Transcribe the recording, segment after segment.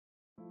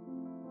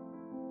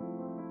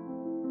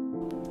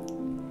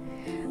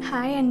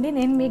Hi అండి,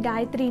 నేను మీ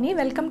గాయత్రిని.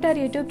 Welcome to our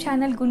YouTube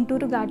channel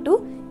Guntur ఘాటు.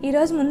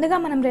 ఈరోజు ముందుగా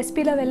మనం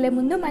రెసిపీలో వెళ్ళే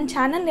ముందు మన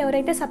ఛానల్ని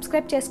ఎవరైతే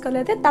సబ్స్క్రైబ్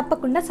చేసుకోలేదో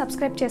తప్పకుండా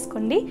సబ్స్క్రైబ్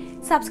చేసుకోండి.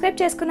 సబ్స్క్రైబ్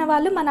చేసుకున్న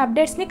వాళ్ళు మన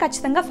అప్డేట్స్ని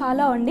ఖచ్చితంగా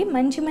ఫాలో అవ్వండి.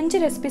 మంచి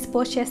మంచి రెసిపీస్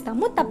పోస్ట్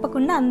చేస్తాము,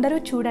 తప్పకుండా అందరూ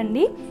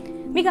చూడండి.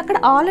 మీకు అక్కడ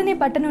ఆల్ అనే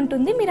బటన్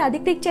ఉంటుంది, మీరు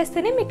అది క్లిక్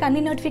చేస్తేనే మీకు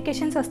అన్ని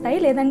నోటిఫికేషన్స్ వస్తాయి,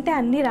 లేదంటే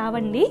అన్నీ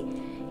రావండి.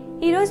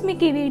 ఈరోజు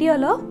మీకు ఈ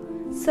వీడియోలో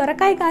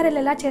సొరకాయ గారెలు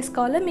ఎలా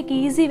చేసుకోవాలో మీకు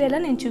ఈజీ వేలో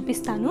నేను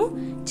చూపిస్తాను.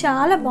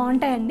 చాలా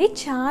బాగుంటాయండి,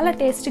 చాలా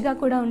టేస్ట్గా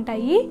కూడా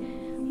ఉంటాయి.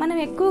 మనం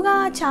ఎక్కువగా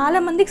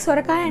చాలామందికి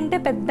సొరకాయ అంటే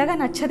పెద్దగా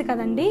నచ్చదు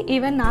కదండి.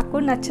 ఈవెన్ నాకు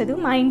కూడా నచ్చదు.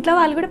 మా ఇంట్లో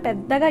వాళ్ళు కూడా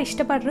పెద్దగా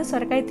ఇష్టపడరు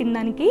సొరకాయ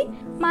తినడానికి.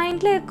 మా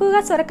ఇంట్లో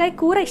ఎక్కువగా సొరకాయ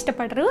కూర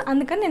ఇష్టపడరు,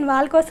 అందుకని నేను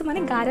వాళ్ళ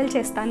కోసమని గారెలు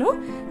చేస్తాను.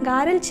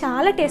 గారెలు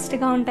చాలా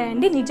టేస్ట్గా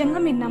ఉంటాయండి,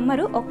 నిజంగా మీరు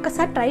నమ్మరు.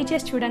 ఒక్కసారి ట్రై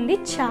చేసి చూడండి,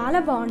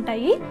 చాలా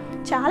బాగుంటాయి.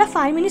 చాలా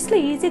 5 minutesలో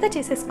ఈజీగా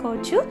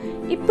చేసేసుకోవచ్చు.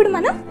 ఇప్పుడు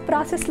మనం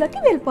ప్రాసెస్లోకి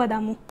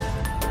వెళ్ళిపోదాము.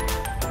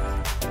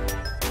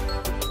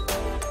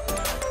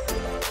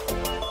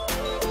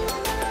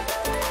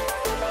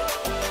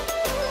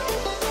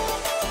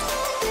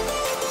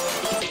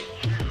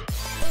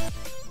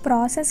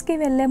 ప్రాసెస్కి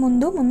వెళ్ళే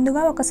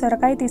ముందుగా ఒక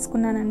సొరకాయ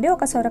తీసుకున్నానండి.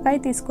 ఒక సొరకాయ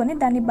తీసుకొని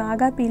దాన్ని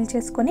బాగా పీల్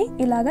చేసుకొని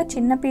ఇలాగా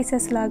చిన్న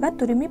పీసెస్ లాగా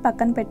తురిమి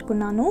పక్కన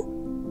పెట్టుకున్నాను.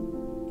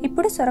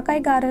 ఇప్పుడు సొరకాయ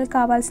గారెలు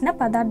కావాల్సిన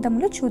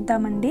పదార్థములు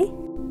చూద్దామండి.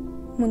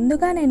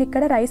 ముందుగా నేను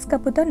ఇక్కడ రైస్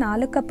కప్పుతో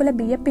 4 కప్పుల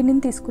బియ్యం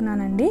పిండిని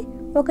తీసుకున్నానండి.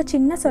 ఒక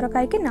చిన్న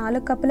సొరకాయకి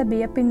 4 కప్పుల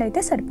బియ్యం పిండి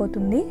అయితే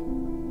సరిపోతుంది.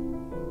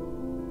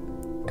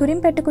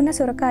 తురిమి పెట్టుకున్న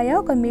సొరకాయ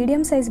ఒక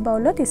మీడియం సైజ్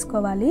బౌల్లో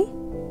తీసుకోవాలి.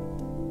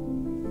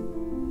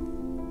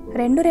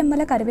 2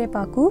 రెమ్మల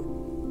కరివేపాకు,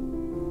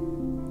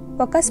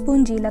 1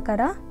 స్పూన్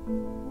జీలకర్ర,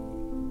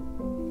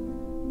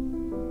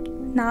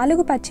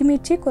 4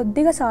 పచ్చిమిర్చి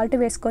కొద్దిగా సాల్ట్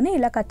వేసుకొని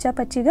ఇలా కచ్చా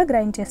పచ్చిగా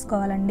గ్రైండ్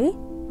చేసుకోవాలండి.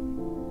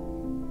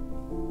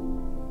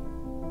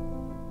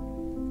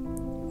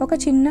 ఒక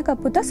చిన్న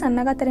కప్పుతో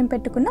సన్నగా తరిగి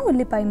పెట్టుకున్న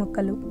ఉల్లిపాయ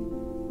ముక్కలు,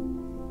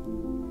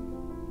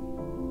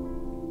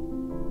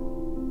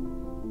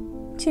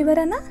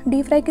 చివరన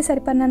డీప్ ఫ్రైకి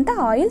సరిపడినంత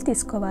ఆయిల్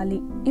తీసుకోవాలి.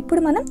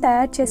 ఇప్పుడు మనం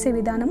తయారు చేసే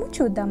విధానము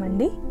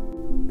చూద్దామండి.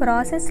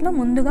 ప్రాసెస్లో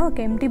ముందుగా ఒక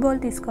ఎంటీ బౌల్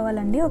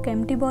తీసుకోవాలండి. ఒక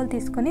ఎంటీ బౌల్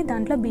తీసుకొని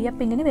దాంట్లో బియ్యం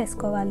పిండిని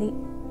వేసుకోవాలి.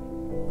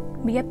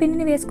 బియ్యం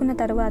పిండిని వేసుకున్న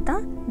తర్వాత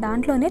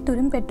దాంట్లోనే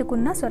తురిమి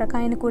పెట్టుకున్న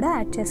సొరకాయని కూడా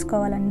యాడ్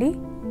చేసుకోవాలండి.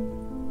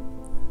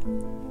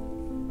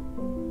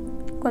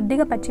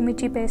 కొద్దిగా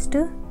పచ్చిమిర్చి పేస్ట్,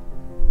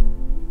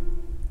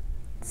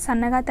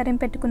 సన్నగా తరిగి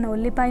పెట్టుకున్న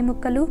ఉల్లిపాయ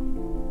ముక్కలు,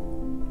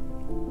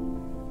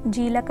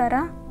 జీలకర్ర,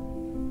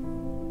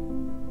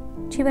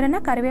 చివరన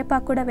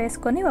కరివేపాకు కూడా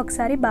వేసుకొని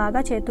ఒకసారి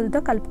బాగా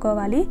చేతులతో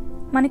కలుపుకోవాలి.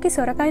 మనకి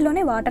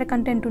సొరకాయలోనే వాటర్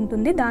కంటెంట్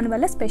ఉంటుంది,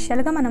 దానివల్ల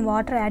స్పెషల్గా మనం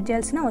వాటర్ యాడ్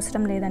చేయాల్సిన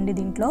అవసరం లేదండి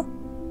దీంట్లో.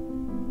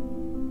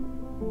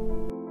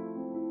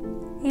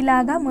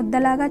 ఇలాగా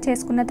ముద్దలాగా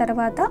చేసుకున్న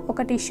తర్వాత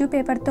ఒక టిష్యూ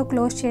పేపర్తో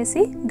క్లోజ్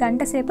చేసి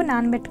గంట సేపు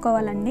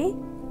నానబెట్టుకోవాలండి.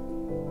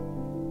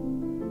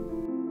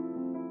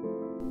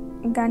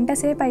 గంట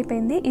సేపు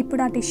అయిపోయింది.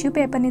 ఇప్పుడు ఆ టిష్యూ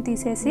పేపర్ని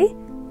తీసేసి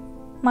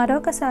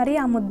మరొకసారి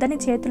ఆ ముద్దని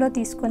చేతిలో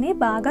తీసుకొని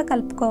బాగా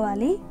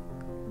కలుపుకోవాలి.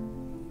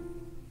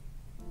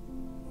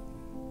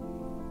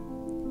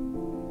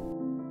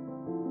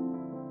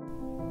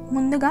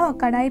 ముందుగా ఒక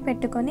కడాయి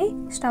పెట్టుకొని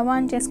స్టవ్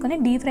ఆన్ చేసుకొని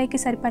డీప్ ఫ్రైకి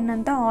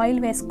సరిపడినంత ఆయిల్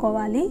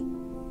వేసుకోవాలి.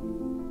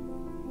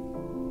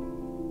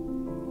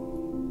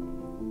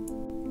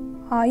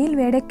 ఆయిల్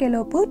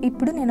వేడెక్కేలోపు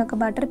ఇప్పుడు నేను ఒక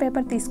బటర్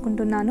పేపర్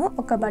తీసుకుంటున్నాను.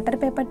 ఒక బటర్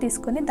పేపర్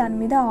తీసుకొని దాని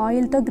మీద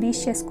ఆయిల్తో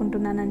గ్రీస్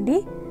చేసుకుంటున్నానండి.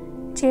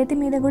 చేతి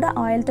మీద కూడా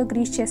ఆయిల్తో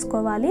గ్రీస్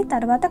చేసుకోవాలి.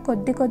 తర్వాత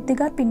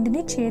కొద్దిగా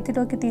పిండిని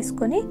చేతిలోకి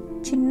తీసుకొని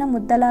చిన్న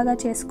ముద్దలాగా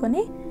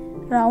చేసుకొని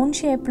రౌండ్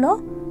షేప్లో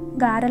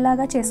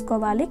గారెలాగా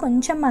చేసుకోవాలి.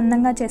 కొంచెం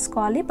మందంగా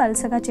చేసుకోవాలి,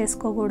 పల్చగా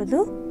చేసుకోకూడదు.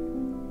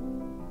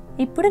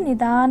 ఇప్పుడు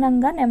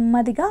నిదానంగా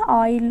నెమ్మదిగా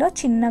ఆయిల్లో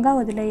చిన్నగా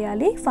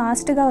వదిలేయాలి.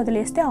 ఫాస్ట్గా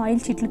వదిలేస్తే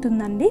ఆయిల్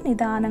చిట్లుతుందండి,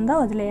 నిదానంగా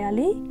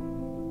వదిలేయాలి.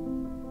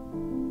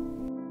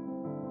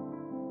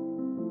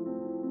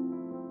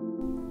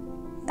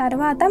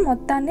 తర్వాత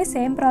మొత్తాన్ని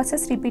సేమ్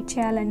ప్రాసెస్ రిపీట్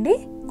చేయాలండి.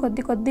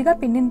 కొద్దిగా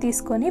పిండిని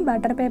తీసుకొని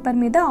బటర్ పేపర్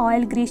మీద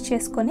ఆయిల్ గ్రీస్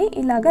చేసుకొని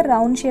ఇలాగ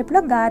రౌండ్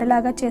షేప్లో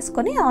గారెలాగా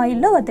చేసుకొని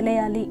ఆయిల్లో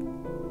వదిలేయాలి.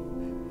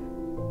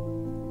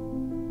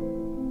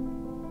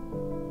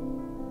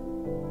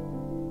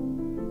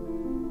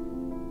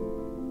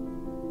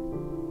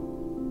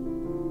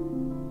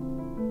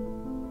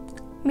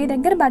 మీ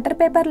దగ్గర బటర్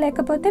పేపర్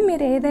లేకపోతే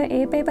మీరు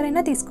ఏ పేపర్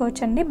అయినా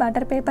తీసుకోవచ్చండి.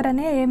 బటర్ పేపర్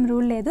అనే ఏం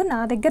రూల్ లేదు, నా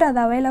దగ్గర అది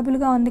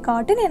అవైలబుల్గా ఉంది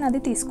కాబట్టి నేను అది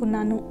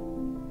తీసుకున్నాను.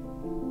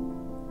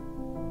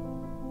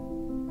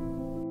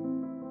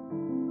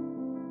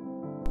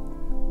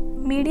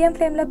 మీడియం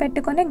ఫ్లేమ్లో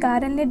పెట్టుకొని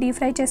గారెల్ని డీప్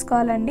ఫ్రై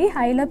చేసుకోవాలండి.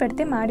 హైలో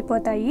పెడితే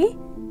మాడిపోతాయి.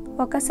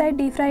 ఒక సైడ్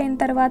డీప్ ఫ్రై అయిన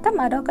తర్వాత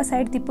మరొక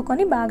సైడ్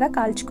తిప్పుకొని బాగా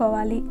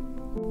కాల్చుకోవాలి.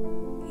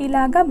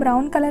 ఇలాగా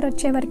బ్రౌన్ కలర్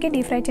వచ్చే వరకు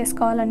డీప్ ఫ్రై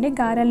చేసుకోవాలండి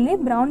గారెల్ని.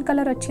 బ్రౌన్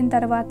కలర్ వచ్చిన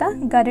తర్వాత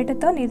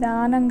గరిటెతో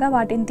నిదానంగా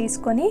వాటిని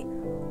తీసుకొని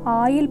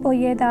ఆయిల్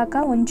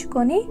పోయేదాకా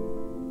ఉంచుకొని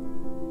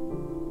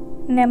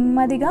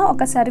నెమ్మదిగా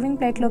ఒక సర్వింగ్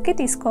ప్లేట్లోకి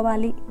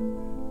తీసుకోవాలి.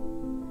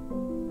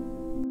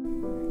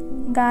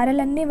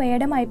 గారెలన్నీ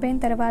వేయడం అయిపోయిన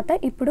తర్వాత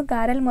ఇప్పుడు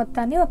గారెల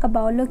మొత్తాన్ని ఒక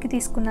బౌల్లోకి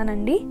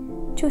తీసుకున్నానండి.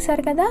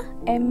 చూసారు కదా,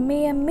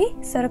 ఎమ్మి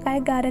సొరకాయ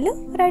గారెలు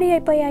రెడీ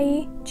అయిపోయాయి.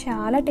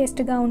 చాలా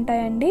టేస్ట్గా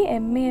ఉంటాయండి,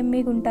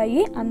 ఎమ్మిగా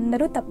ఉంటాయి.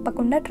 అందరూ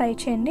తప్పకుండా ట్రై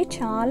చేయండి.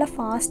 చాలా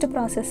ఫాస్ట్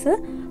ప్రాసెస్,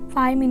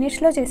 5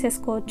 మినిట్స్లో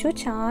చేసేసుకోవచ్చు.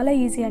 చాలా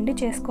ఈజీ అండి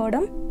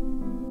చేసుకోవడం.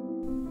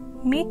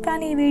 మీకు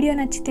కానీ ఈ వీడియో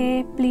నచ్చితే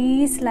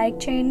ప్లీజ్ లైక్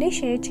చేయండి,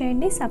 షేర్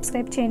చేయండి,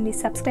 సబ్స్క్రైబ్ చేయండి.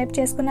 సబ్స్క్రైబ్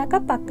చేసుకున్నాక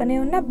పక్కనే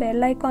ఉన్న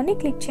బెల్ ఐకాన్ని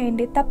క్లిక్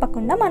చేయండి.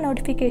 తప్పకుండా మా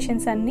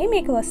నోటిఫికేషన్స్ అన్నీ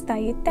మీకు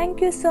వస్తాయి.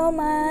 Thank you so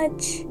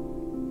much.